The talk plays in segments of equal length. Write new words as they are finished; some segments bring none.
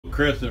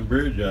Crescent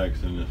Bridge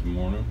action this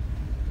morning.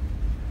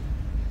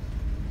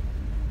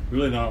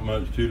 Really not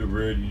much to the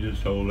bridge. You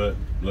just hold that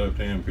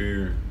left-hand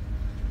pier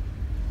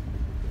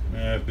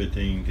 10,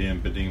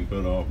 15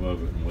 foot off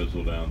of it and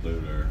whistle down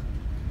through there.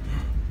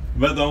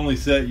 About the only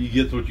set you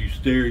get what you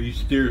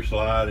steer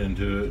slide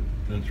into it.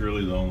 That's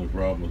really the only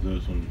problem with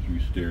this one. If you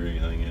steer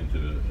anything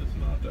into it, it's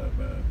not that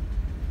bad.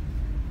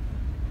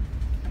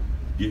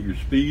 Get your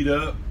speed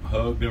up,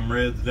 hug them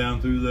reds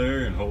down through there,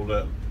 and hold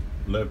that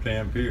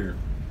left-hand pier.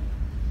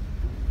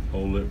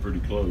 Hold it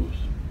pretty close.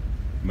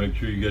 Make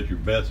sure you got your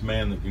best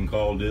man that can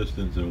call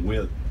distance and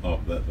width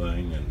off that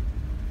thing, and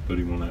put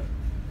him on that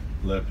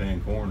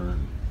left-hand corner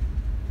and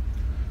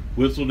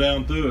whistle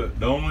down through it.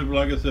 The only,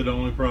 like I said, the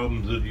only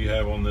problems that you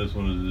have on this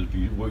one is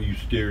if what you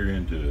steer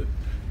into it,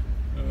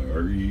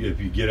 or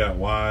if you get out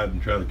wide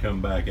and try to come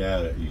back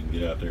at it, you can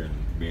get out there and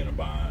be in a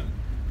bind.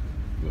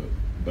 But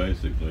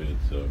basically,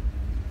 it's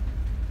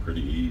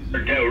pretty easy.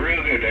 Go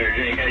real good there,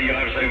 JK. You'll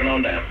have to save it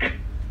on down. Okay,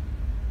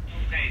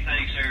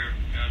 thanks, sir.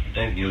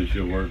 Hopefully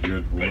she'll work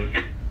good for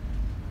us.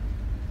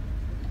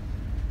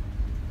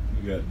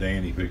 We got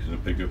Danny fixing to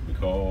pick up the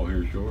call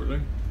here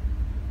shortly.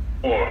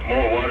 More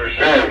water.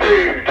 Yeah,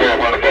 the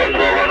 100 bucks,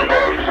 100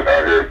 bucks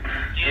out here.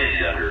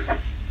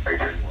 Yeah.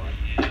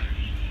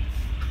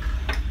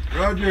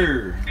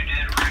 Roger.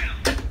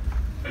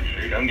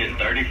 I'm getting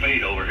 30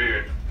 feet over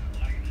here.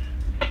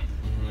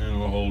 And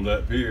we'll hold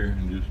that pier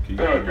and just keep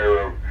Okay,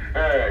 going.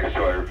 hey,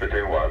 so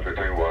 15 wide, and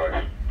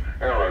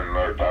running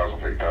another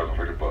 1,000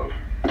 feet above.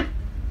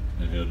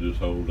 And he'll just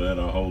hold that.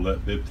 I'll hold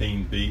that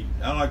 15 feet.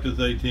 I like to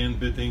say 10,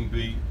 15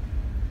 feet.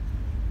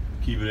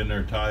 Keep it in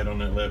there tight on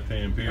that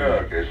left-hand pier.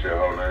 Okay, so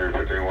holding there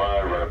 15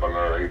 wide, right up on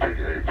another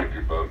 850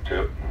 above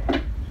tip.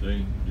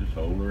 See, just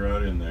hold her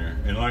right in there.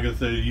 And like I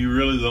said, you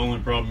really the only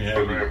problem you have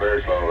Moving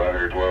very slow right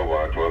here, 12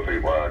 wide, 12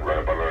 feet wide, right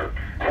up on there.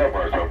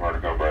 So hard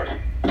to compress.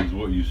 is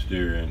what you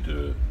steer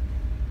into it.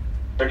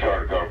 It's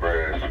hard to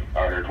compress.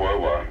 Out here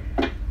 12 wide.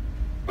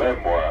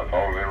 11 wide,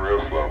 falling in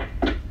real slow.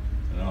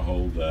 And I'll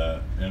hold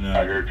that. And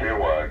Out here 10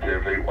 wide,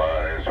 10 feet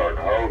wide, and it's hard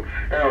to hold.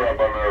 And we're up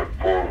on there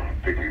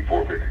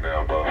 450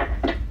 now above.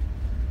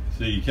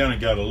 see, you kind of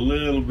got a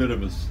little bit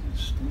of a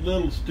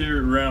little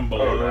steer around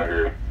below. Out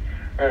here,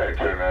 hey,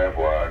 10.5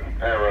 wide, and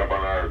we're up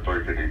on there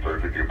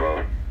 350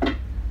 above.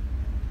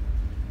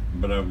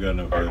 But I've got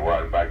enough. Starting to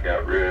widen back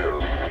out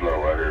real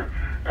slow out here.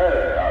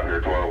 Hey, out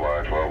here 12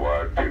 wide,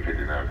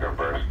 250 now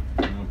compress.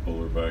 I'll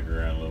pull her back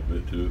around a little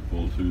bit to it,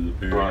 pull through the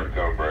pier. Hard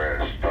to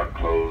compress, start to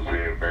close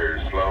in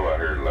very slow out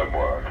here 11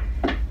 wide.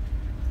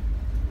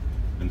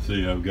 And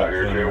see, I've got Out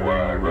here 10 plenty of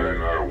wide, room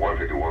running over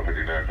another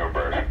 150 now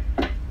compress.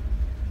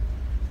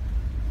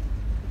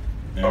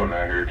 there. Oh,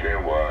 now here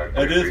 10 wide.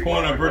 At this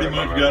point, I pretty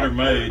much got her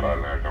made.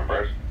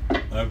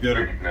 I've got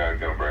her. 50 now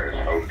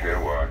compress, holding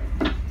 10 wide.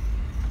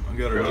 I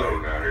got her.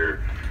 Real out here.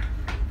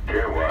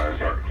 10 wide,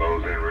 start to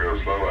close in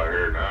real slow out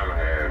here,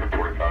 9.5,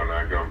 25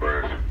 now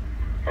compress.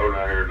 Oh,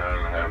 now here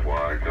 9.5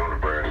 wide, going to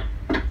breast.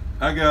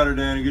 I got her,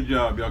 Danny. Good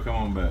job. Y'all come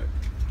on back.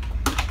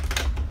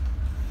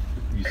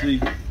 You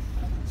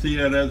see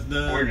how that's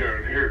done? We're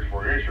doing it here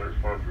for insurance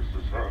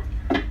purposes, huh?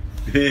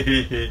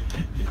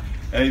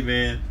 Hey,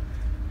 man.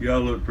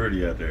 Y'all look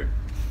pretty out there.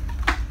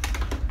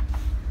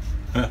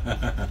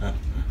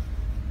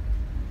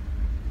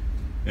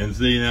 And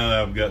see, now that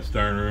I've got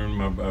stern room,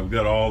 I've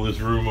got all this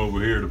room over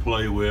here to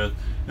play with,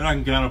 and I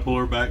can kind of pull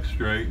her back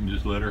straight and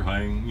just let her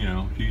hang. You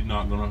know, she's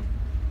not gonna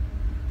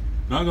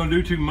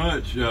do too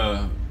much.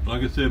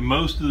 Like I said,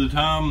 most of the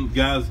time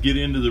guys get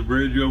into the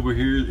bridge over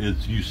here,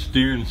 it's you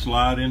steer and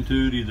slide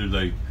into it. Either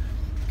they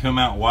come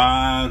out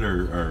wide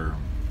or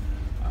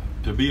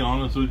to be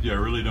honest with you, I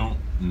really don't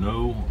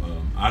know.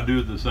 I do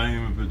it the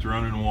same if it's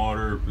running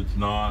water, if it's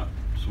not,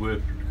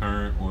 swift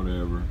current,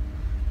 whatever.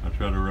 I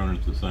try to run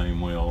it the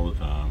same way all the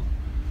time.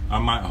 I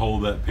might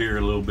hold that pier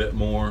a little bit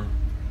more,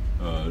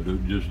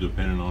 just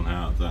depending on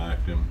how it's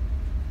acting.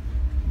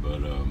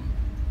 But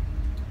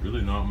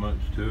really not much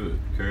to it.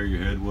 Carry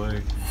your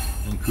headway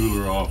and cool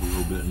her off a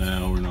little bit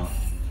now. We're not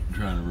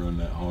trying to run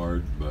that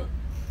hard, but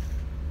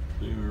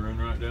see, we run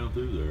right down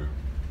through there.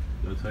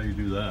 That's how you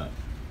do that.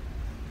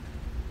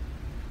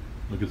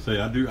 Like I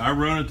say, I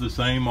run it the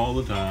same all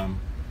the time.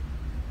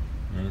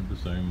 Run it the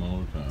same all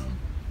the time.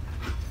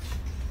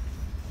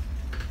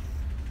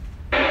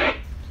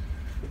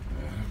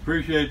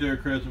 Appreciate their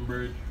Crescent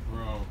Bridge.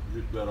 We're all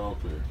just about off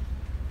there.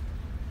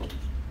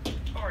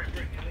 Sorry,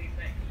 Brittany.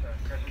 Thanks,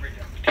 Crescent Bridge.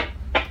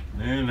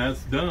 And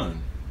that's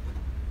done.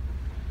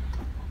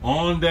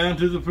 On down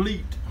to the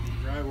fleet.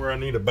 Right where I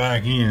need to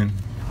back in.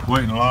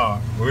 Wait and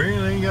lock. We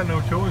ain't got no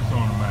choice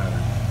on the matter.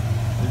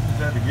 They just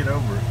have to get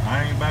over it.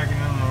 I ain't backing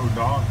in no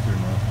docks or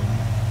nothing.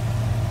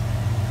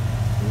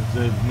 It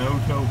says no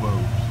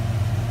towboats.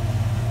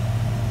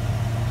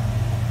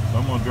 So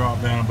I'm gonna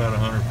drop down about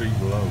 100 feet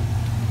below.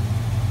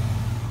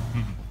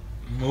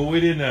 Well, we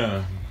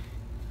didn't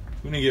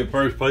get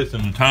first place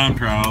in the time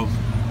trials,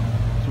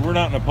 so we're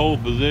not in a pole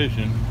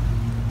position.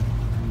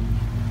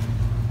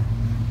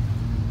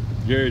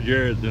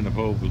 Jarrett's in the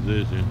pole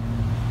position,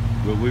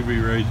 but we'll be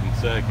racing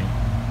second.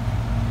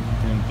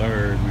 in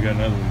third. We got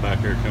another one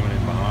back there coming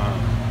in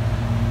behind.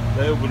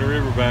 They open the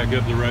river back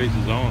up, the race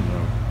is on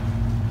though.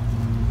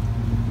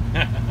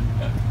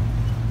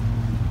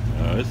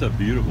 It's a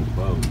beautiful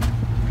boat.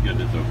 You got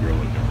this old girl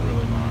looking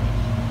really nice.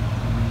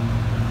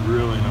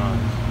 Really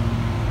nice.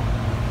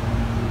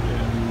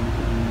 Yeah.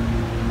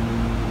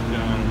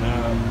 Shining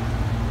up.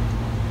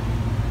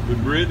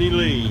 With Brittany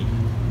Lee.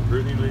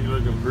 Brittany Lee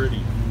looking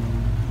pretty.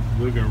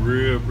 Looking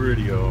real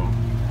pretty, y'all.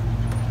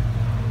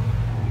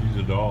 She's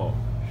a doll.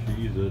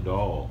 She's a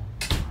doll.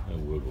 That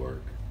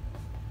woodwork.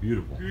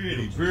 Beautiful.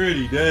 Pretty,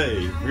 pretty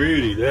day.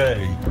 Pretty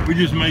day. We're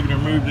just making her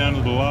move down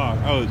to the lock.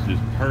 Oh, it's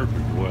just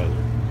perfect weather.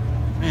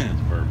 Man,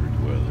 it's perfect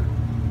weather.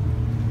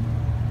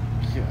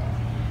 God.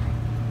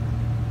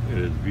 It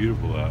is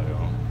beautiful out,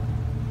 y'all.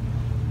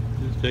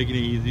 Just taking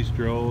an easy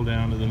stroll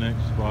down to the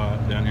next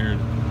spot. Down here at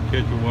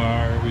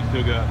Catch-A-Wire. We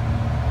still got, I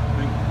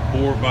think,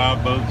 4 or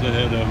 5 boats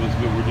ahead of us,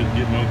 but we're just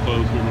getting no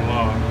closer to the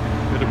lock.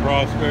 With the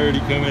Prosperity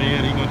coming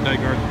in, he's gonna take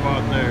our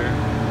spot there.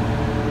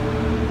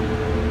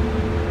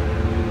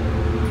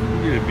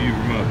 Get a view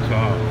from up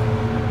top.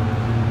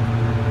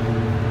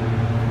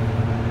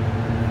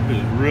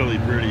 It's really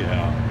pretty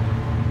out.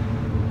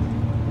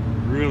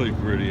 Really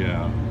pretty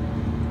out.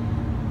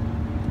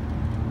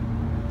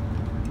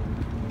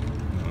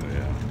 Oh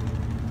yeah.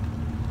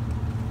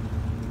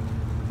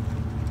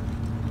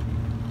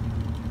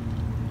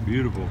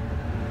 Beautiful.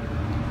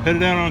 Headed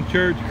down on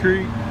Church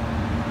Creek.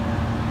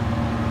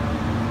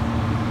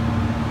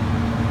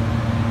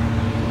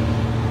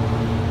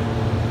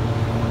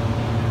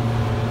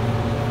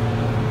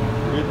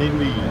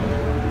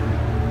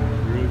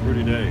 Really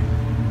pretty day.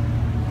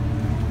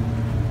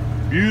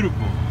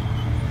 Beautiful.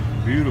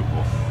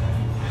 Beautiful.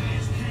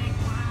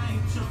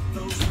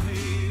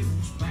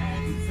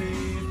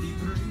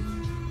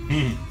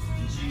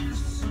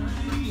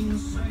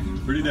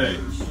 Pretty day.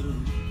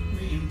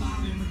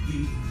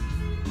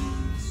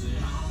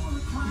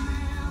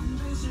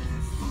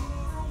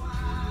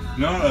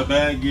 Not a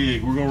bad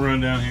gig. We're gonna run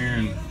down here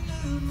and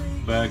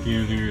back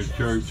in here at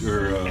Church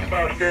or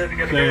Sandy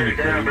Creek.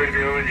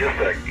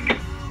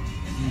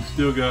 We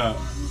still got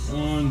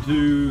 1,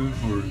 2,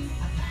 or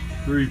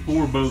 3,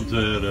 4 boats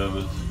ahead of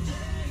us.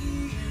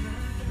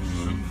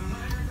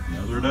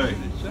 Another day.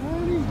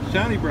 Shiny,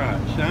 shiny bright,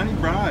 shiny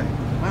bright.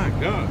 My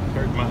God, it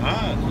hurts my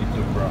eyes. It's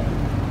so bright.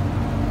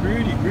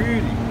 Pretty,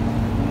 pretty.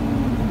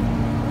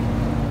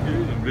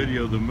 Here's a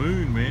video of the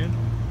moon, man.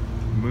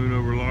 The moon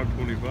over Lock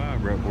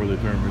 25 right before they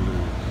turn me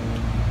loose.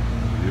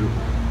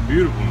 Beautiful,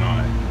 beautiful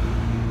night.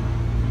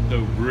 So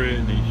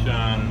Brittany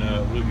shining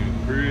up, looking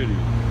pretty.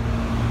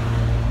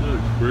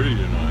 Looks pretty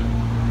tonight.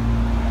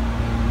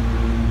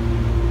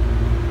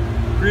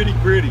 Pretty,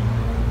 pretty.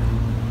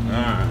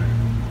 Alright.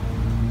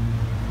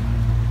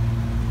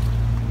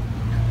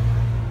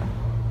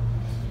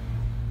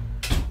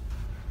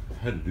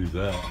 Had to do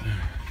that.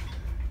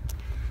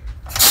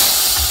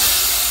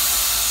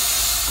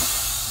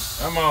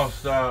 I'm all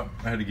stopped.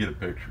 I had to get a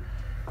picture.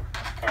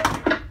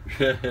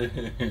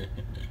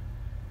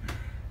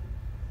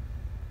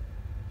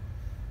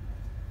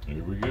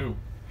 Here we go.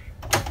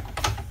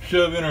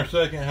 Shove in our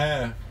second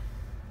half.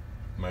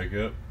 Make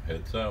up,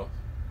 head south.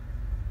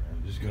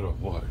 And just gotta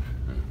watch.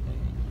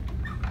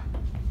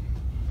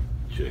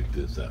 Check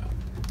this out.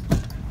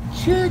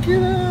 Check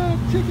it out,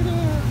 check it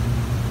out.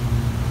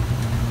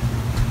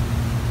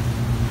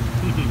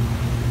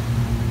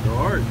 The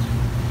arts.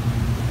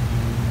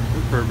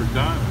 It's perfect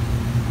timing.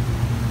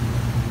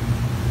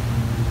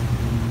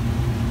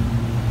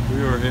 We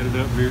are headed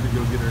up here to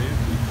go get our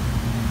empty.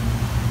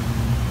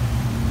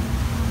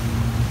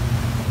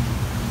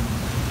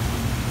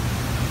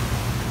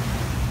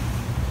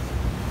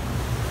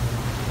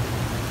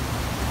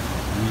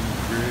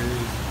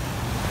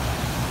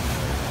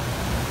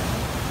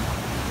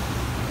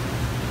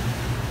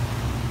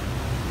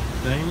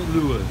 St.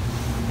 Louis.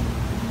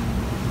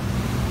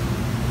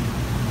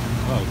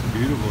 Oh, it's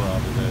beautiful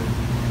out today.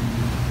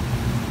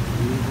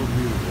 Beautiful,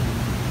 beautiful.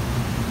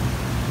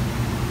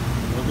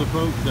 Love the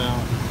folks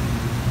out.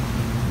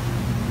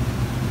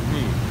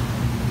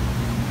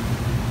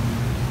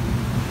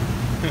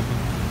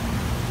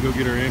 Go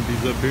get our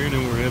empties up here and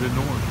then we're headed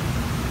north.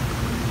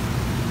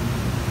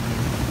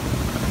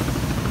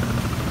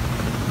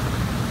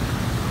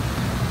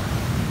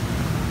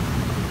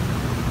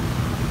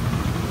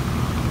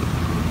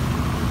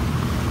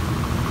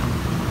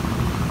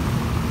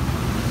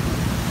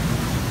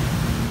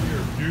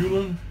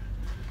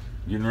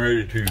 Getting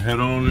ready to head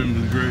on into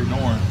the Great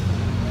North.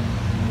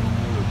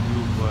 Put a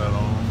fuel flat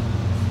on.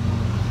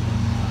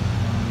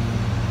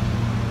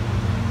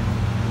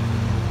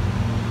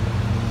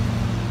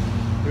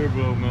 Here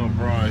below mill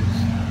price.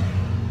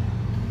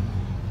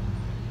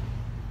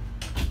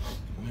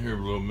 Here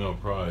below mill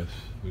price.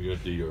 We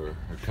got the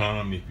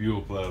economy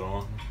fuel flat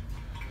on.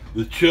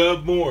 The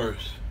Chubb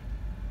Morris.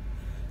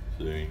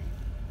 See.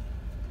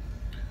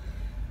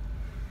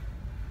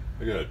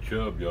 I got a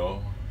Chubb,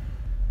 y'all.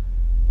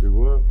 Do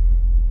what?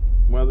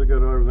 Why's it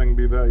got everything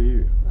be about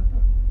you?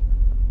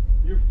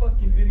 Your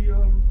fucking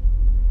video.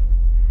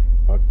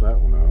 Fuck that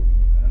one up.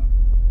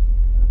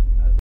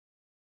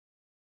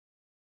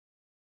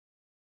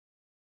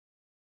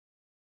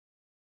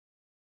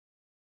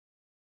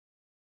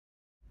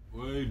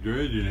 Way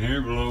dredging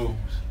here below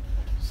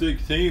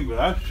 16, but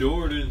I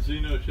sure didn't see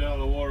no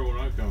shallow water when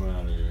I come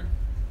out of here.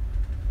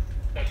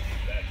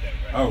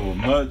 I would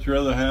much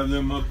rather have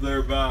them up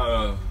there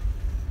by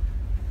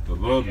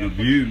above the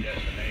butte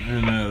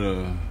in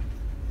that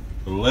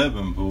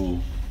 11 pool.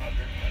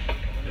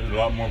 There's a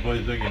lot more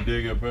places they can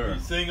dig up there.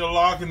 Single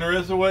locking the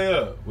rest of the way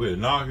up. With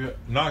a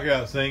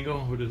knockout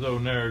single with this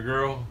old narrow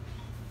girl.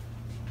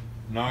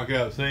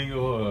 Knockout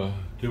single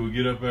till we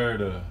get up there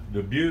to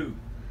the butte.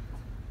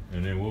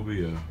 And then we'll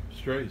be a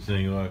straight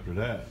single after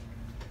that.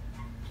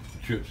 The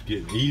trip's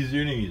getting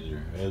easier and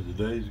easier as the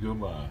days go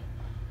by.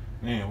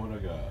 Man, what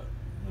I got?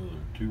 Another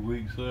 2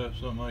 weeks left,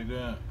 something like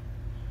that.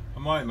 I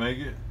might make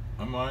it.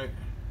 I might.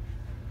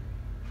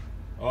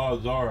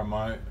 Odds are I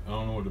might. I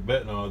don't know what the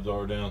betting odds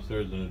are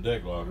downstairs in the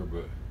deck locker,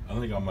 but I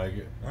think I'll make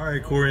it.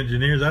 Alright, Corps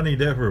engineers, I need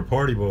that for a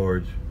party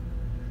barge.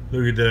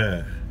 Look at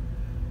that.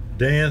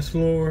 Dance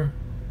floor.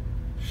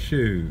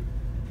 Shoot.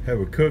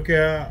 Have a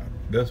cookout.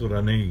 That's what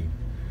I need.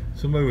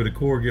 Somebody with a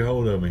Corps get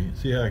hold of me.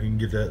 See how I can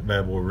get that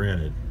bad boy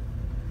rented.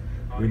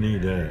 We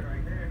need that.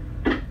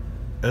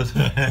 That's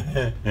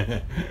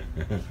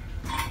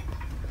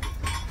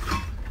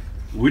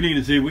we need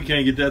to see if we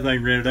can't get that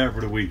thing rented out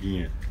for the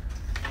weekend.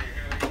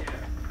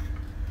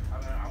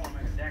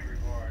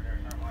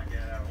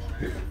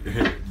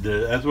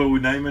 That's what we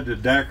name it, the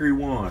Daiquiri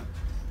One.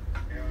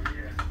 Hell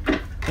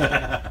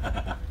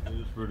yeah.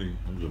 It's pretty.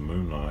 There's a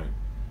moonlight.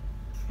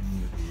 I'm gonna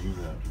get the moon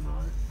out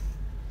tonight.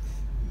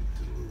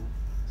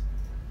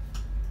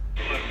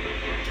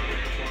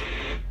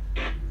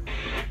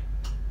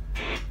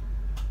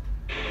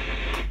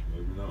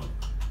 Maybe not.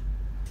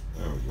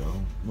 There we go.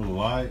 Little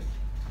light.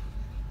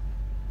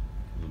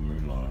 The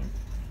moonlight.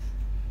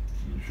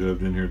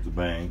 Shoved in here at the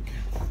bank.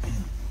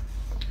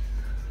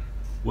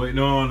 Waiting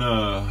on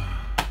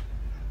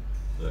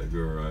that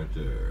girl right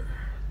there.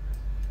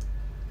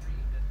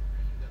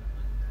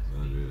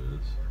 That is.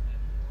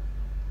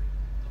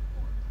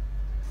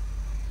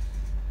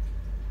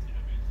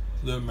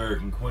 The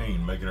American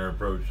Queen making her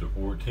approach to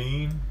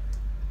 14. And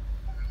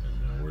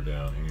then we're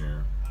down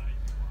here.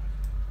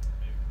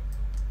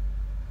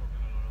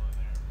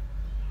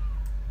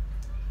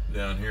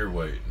 Down here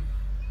waiting.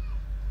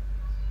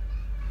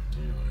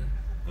 Anyway,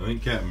 I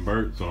think Captain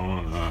Bert's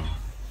on.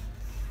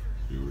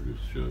 We were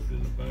just shoved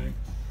in the bank.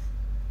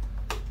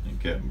 I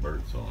think Captain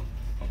Bert's on.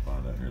 I'll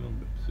find out here in a little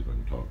bit, see if I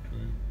can talk to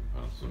him.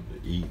 Find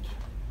something to eat.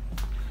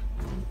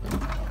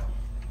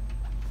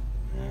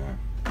 Yeah.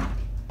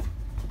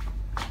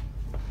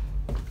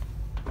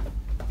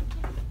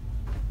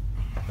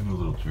 I think a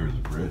little chair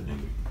of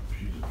Brittany.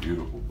 She's a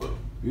beautiful boat.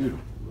 Beautiful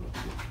boat.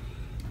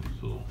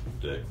 This little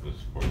deck, this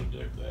is part of the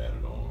deck they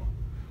added on.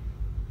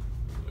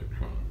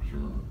 Electronics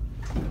room.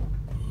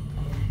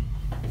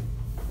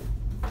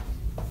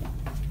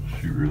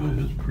 She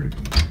really is pretty.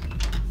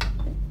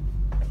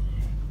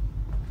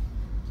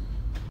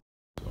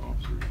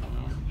 Officer's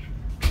lounge,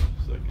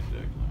 second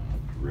deck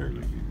lounge,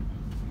 regular use.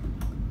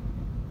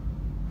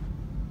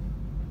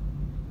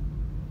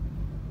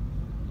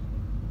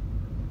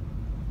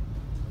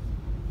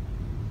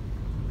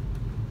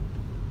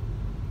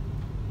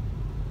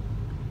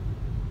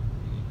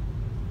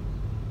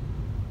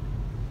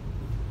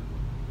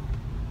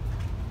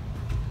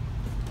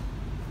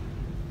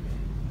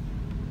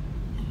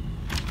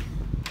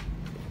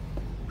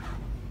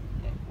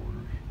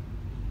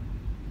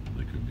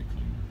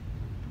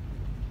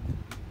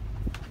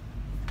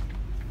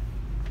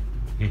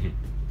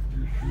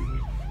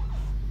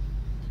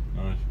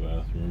 Nice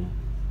bathroom.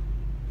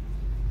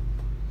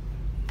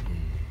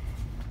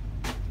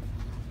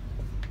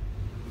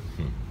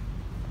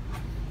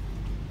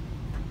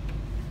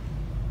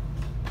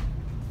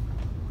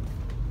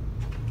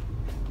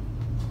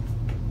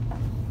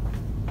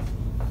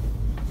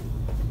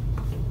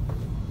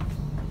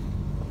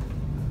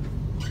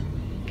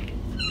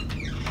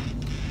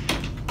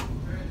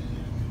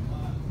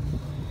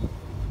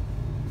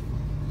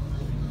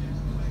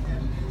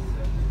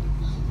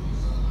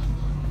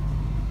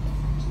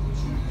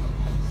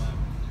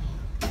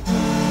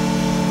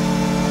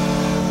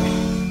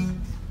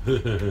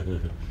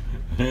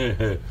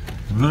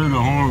 Blew the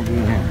horn for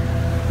him.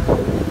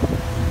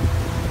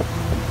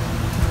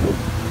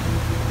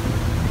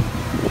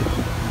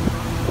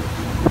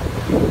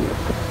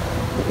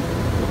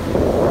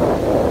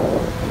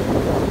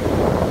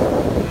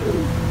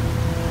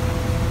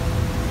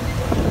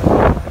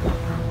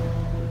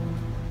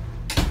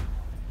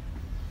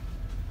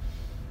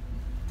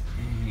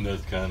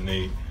 That's kind of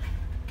neat.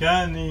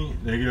 Kind of neat.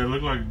 They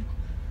look like a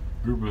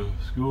group of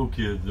school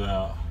kids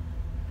out.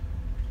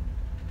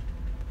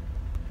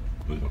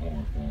 Put the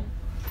horn for him.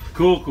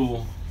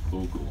 Cool.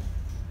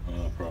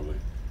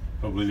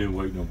 Probably didn't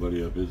wake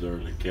nobody up. It's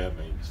early. Cap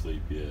ain't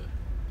asleep yet.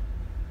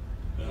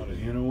 Out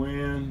in a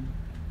wind.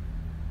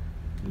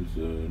 Just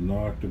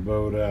knocked the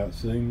boat out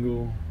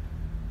single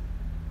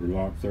for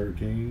lock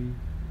 13.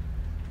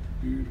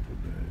 Beautiful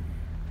day.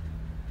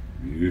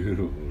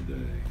 Beautiful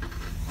day.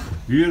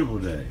 Beautiful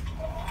day.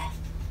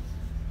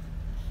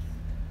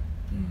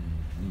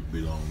 Won't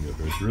be long up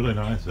there. It's really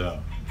nice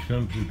out.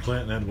 come through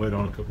Clinton, had to wait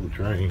on a couple of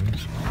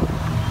trains.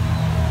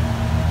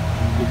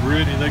 But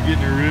Brittany, they're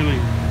getting it really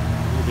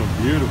looking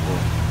beautiful.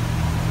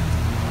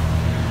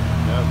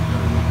 That's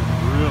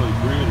really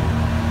pretty.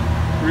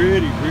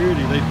 Pretty.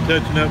 They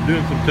touching up,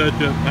 doing some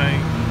touch-up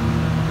paint.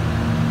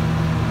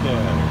 Look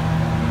at her.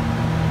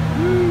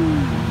 Woo!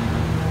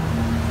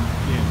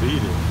 Can't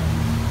beat it.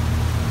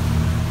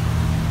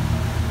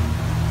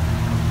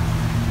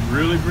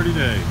 Really pretty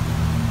day.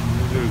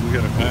 We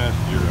got a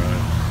passenger,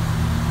 right?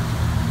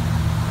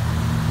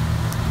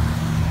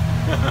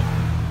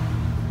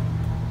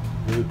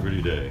 Really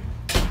pretty day.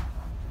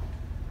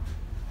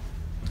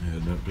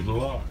 Heading up to the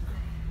lock.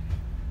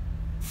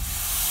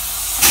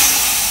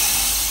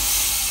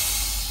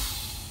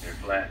 You're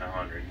flat in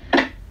 100.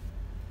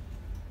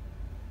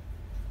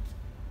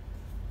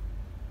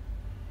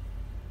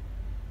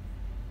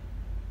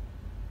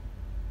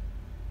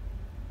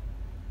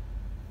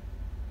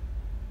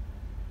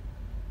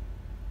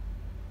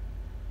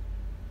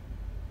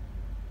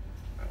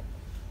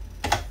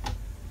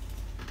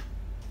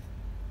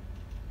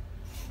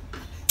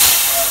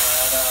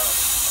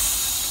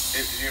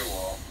 Your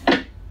wall.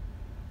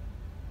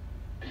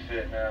 It's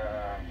sitting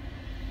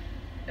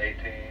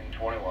 18,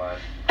 20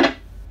 wide.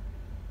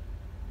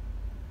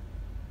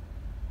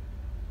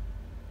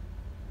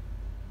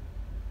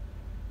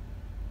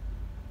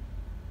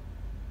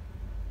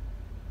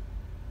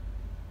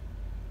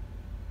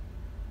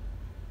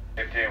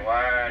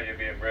 Wide, you'll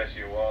be abreast of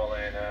your wall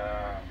in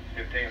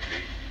 15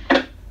 feet.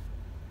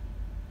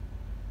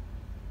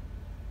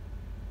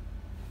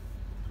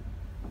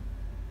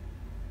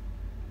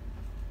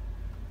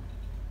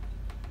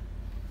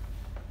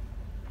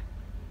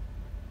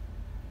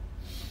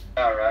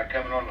 Alright,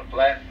 coming on the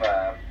flat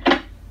 5.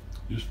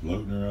 Just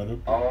floating her right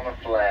up there. All on the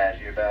flat,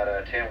 you're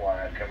about 10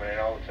 wide, coming in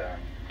all the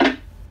time.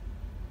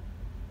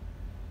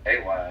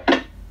 8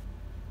 wide.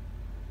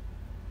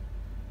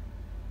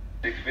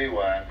 6 feet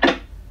wide.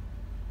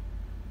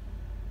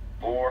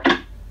 4.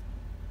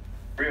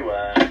 3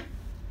 wide.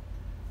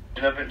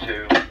 Pushing up in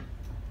 2.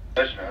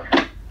 Touching up.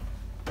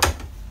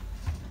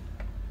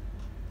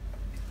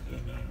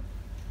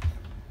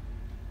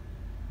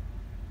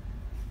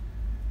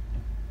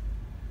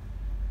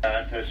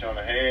 Touch on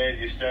the head.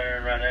 Your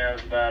stern right now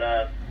is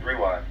about 3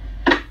 wide.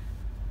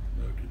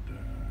 Look at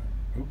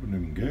that. Open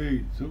them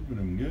gates. Open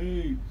them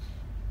gates.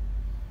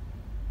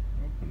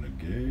 Open the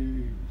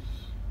gates.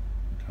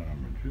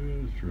 Timer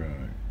just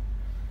right.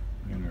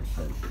 And they're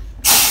perfect.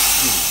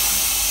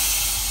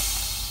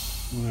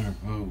 Well, their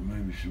boat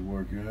maybe should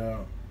work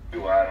out.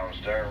 2 wide on the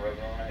stern,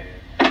 rubbing on the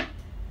head.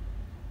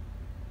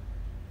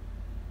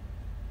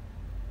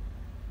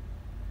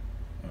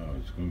 Oh,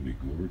 it's going to be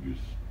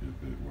gorgeous if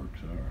it works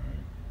out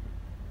right.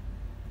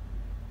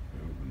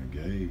 Open the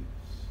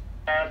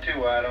gates. 2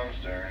 wide on the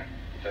stern.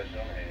 Touch on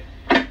the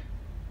head.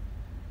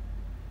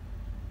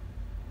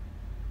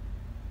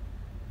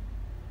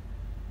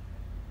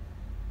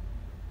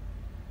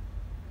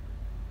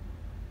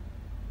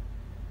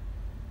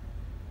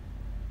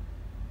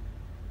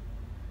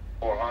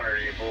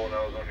 Your bull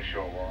nose on your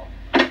short wall.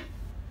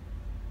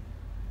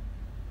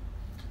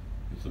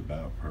 It's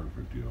about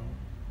perfect, y'all.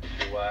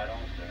 2 wide on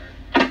the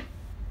stern.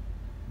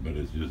 But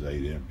it's just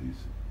 8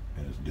 empties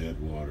and it's dead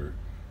water.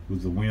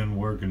 With the wind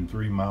working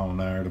 3 miles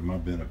an hour to my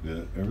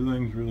benefit,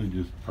 everything's really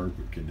just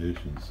perfect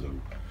conditions, so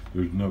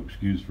there's no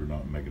excuse for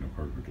not making a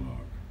perfect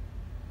lock.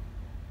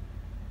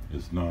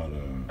 It's not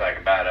like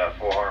about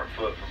 400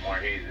 foot from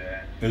where he's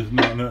at. It's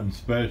not nothing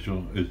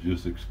special. It's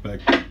just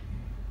expected.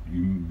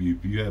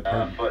 If you have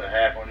perfect, 1.5 foot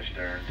on the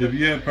stern. If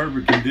you have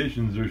perfect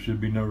conditions, there should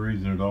be no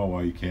reason at all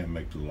why you can't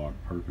make the lock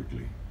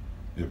perfectly.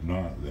 If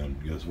not, then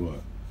guess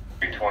what?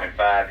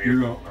 25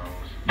 years old.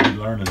 You're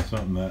learning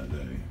something that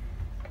day.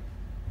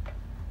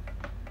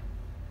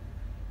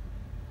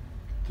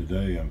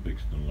 Today, I'm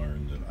fixing to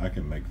learn that I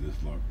can make this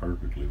lock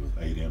perfectly with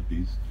 8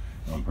 empties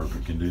on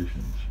perfect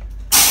conditions.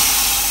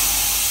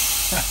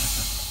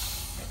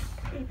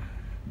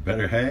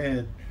 Better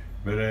had.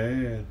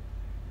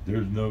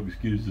 There's no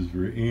excuses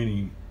for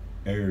any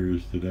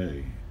errors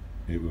today.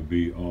 It would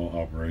be all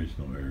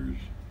operational errors.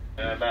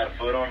 About a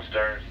foot on the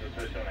stern, so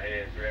push on the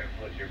head, 300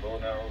 foot your bull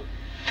nose.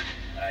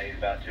 He's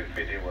about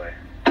 250 away.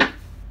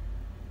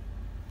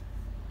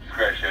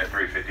 Scratch that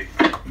 350.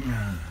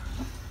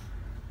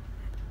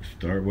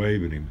 Start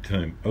waving him.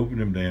 Tell him, open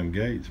them damn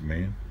gates,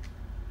 man.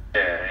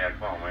 Yeah,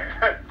 come on, man.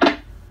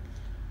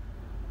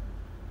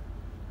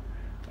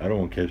 I don't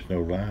want to catch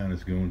no line.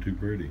 It's going too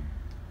pretty.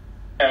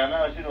 Yeah, I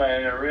know. She's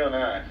laying there real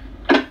nice.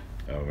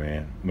 Oh,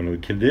 man. When the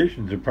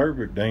conditions are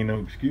perfect, there ain't no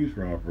excuse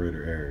for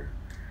operator error.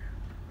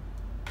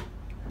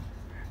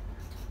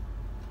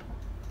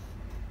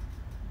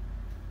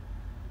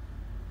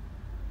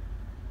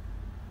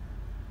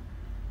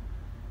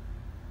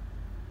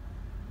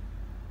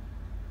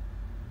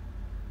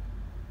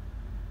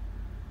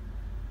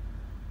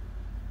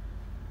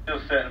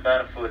 Still sitting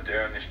about a foot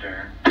there on the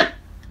stern.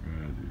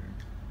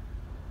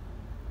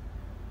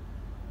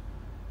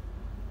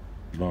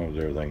 As long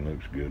as everything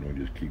looks good and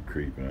we just keep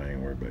creeping, I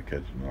ain't worried about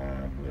catching the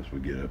line unless we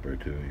get up there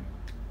to him.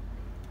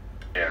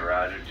 Yeah,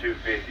 Roger.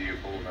 250 your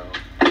bullnose.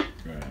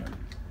 Right.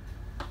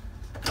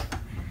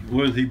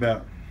 What is he,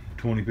 about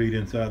 20 feet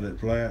inside that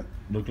flat,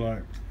 look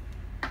like?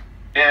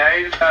 Yeah,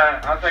 he's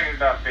about, I think he's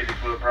about 50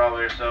 foot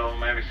probably or so,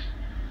 maybe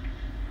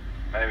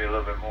a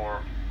little bit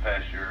more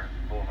past your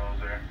bullnose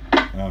there.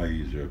 Oh,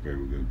 easier. Okay,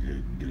 we'll go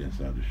get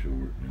inside the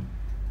short. And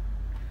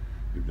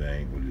if they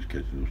ain't, we'll just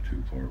catch those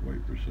two part.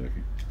 Wait for a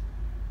second.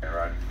 Yeah,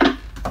 right.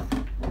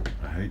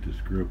 I hate to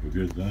screw up a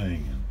good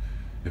thing, and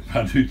if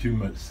I do too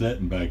much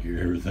setting back here,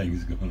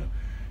 everything's gonna.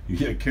 You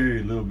gotta carry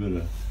a little bit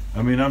of.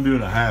 I mean, I'm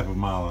doing a half a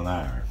mile an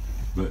hour,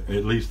 but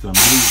at least I'm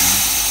moving.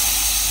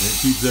 It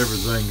keeps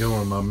everything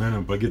going. My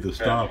minute, if I get to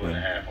stopping,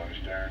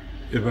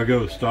 if I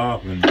go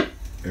stopping,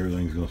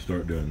 everything's gonna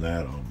start doing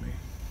that on me,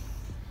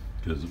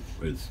 because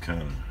it's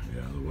kind of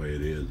the way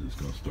it is. It's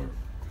gonna start.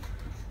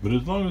 But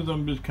as long as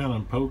I'm just kind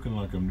of poking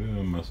like I'm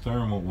doing, my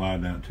stern won't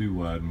widen out too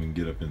wide, and we can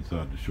get up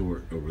inside the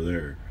short over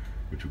there,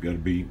 which we got to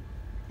be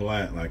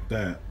flat like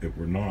that. If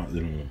we're not,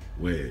 then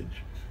we'll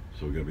wedge.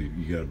 So you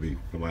gotta be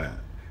flat.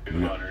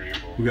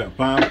 We got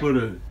 5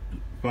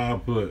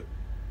 foot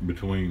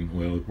between.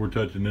 Well, if we're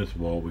touching this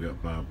wall, we got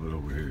 5 foot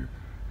over here.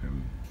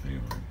 And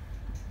anyway,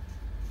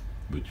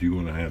 but you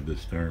want to have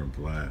this stern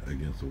flat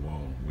against the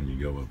wall when you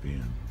go up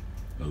in.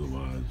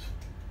 Otherwise,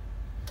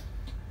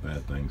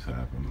 bad things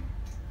happen.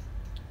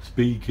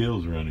 Speed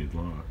kills around these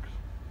locks.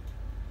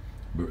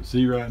 But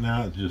see, right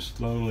now it's just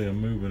slowly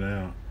I'm moving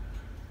out.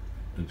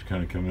 It's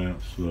kind of coming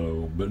out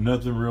slow, but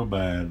nothing real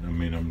bad. I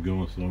mean, I'm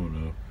going slow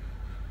enough.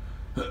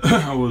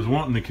 I was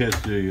wanting to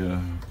catch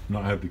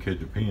not have to catch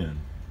a pin,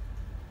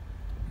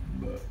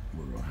 but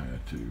we're gonna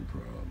have to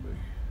probably,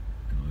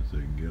 unless they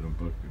can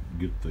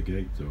get the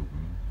gates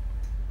open.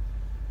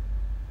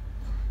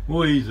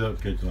 We'll ease up,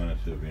 catch line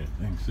stuff in. I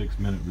think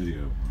 6-minute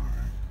video. All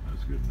right,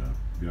 that's good enough.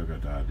 Y'all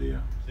got the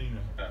idea. Seen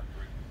a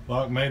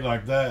lock made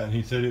like that, and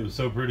he said it was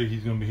so pretty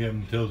he's gonna be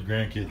having to tell his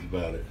grandkids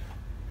about it.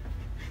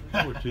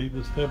 Poor Chief,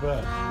 let's step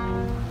out.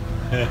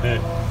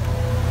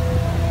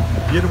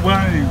 Get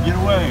away, get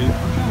away.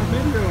 We're trying to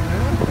video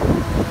now.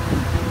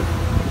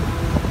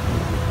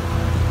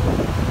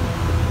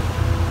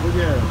 Look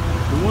at them.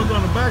 The ones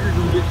on the back are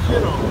gonna get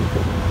shit on.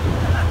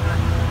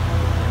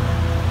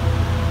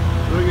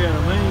 Look at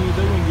them,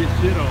 they're gonna get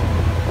shit on.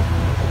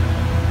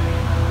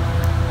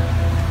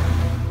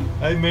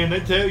 Hey man, they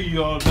tell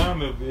you all the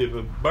time if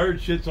a bird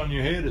shits on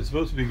your head, it's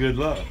supposed to be good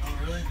luck. Oh,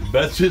 really?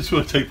 That's just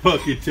what they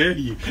fucking tell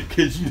you,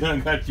 because you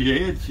done got your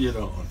head shit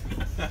on.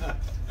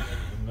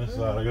 On this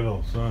side, I got a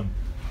little sun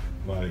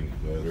lighting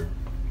better.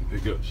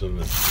 Pick up some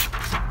of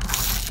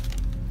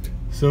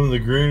the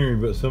greenery,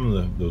 but some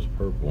of those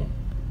purple. I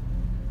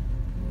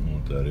don't know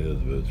what that is,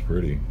 but it's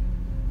pretty.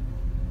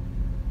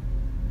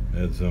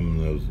 Had some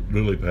of those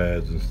lily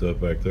pads and stuff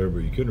back there, but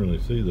you couldn't really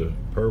see the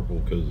purple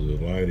because the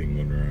lighting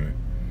wasn't right.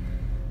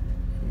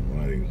 The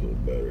lighting's a little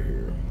better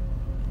here.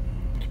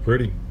 It's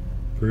pretty.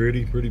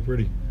 Pretty.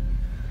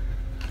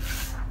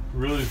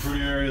 Really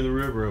pretty area of the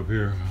river up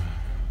here.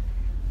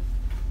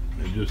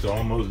 It just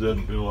almost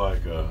doesn't feel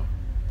like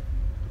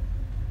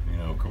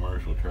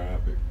commercial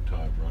traffic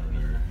type running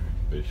there.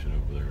 Fishing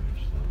over there in the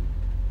sun.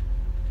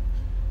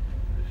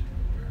 Fishing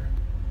over there.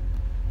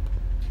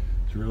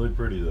 It's really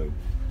pretty though.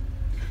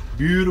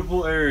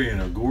 Beautiful area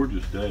and a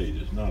gorgeous day.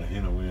 Just not a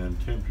hint of wind.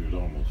 Temperature's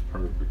almost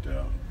perfect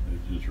out.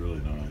 It's just really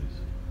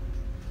nice.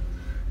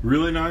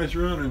 Really nice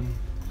running.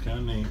 Kind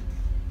of neat.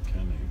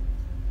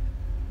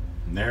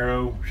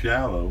 Narrow,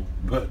 shallow,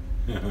 but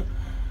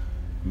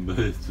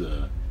it's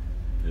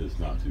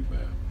not too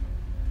bad.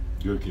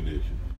 Good condition.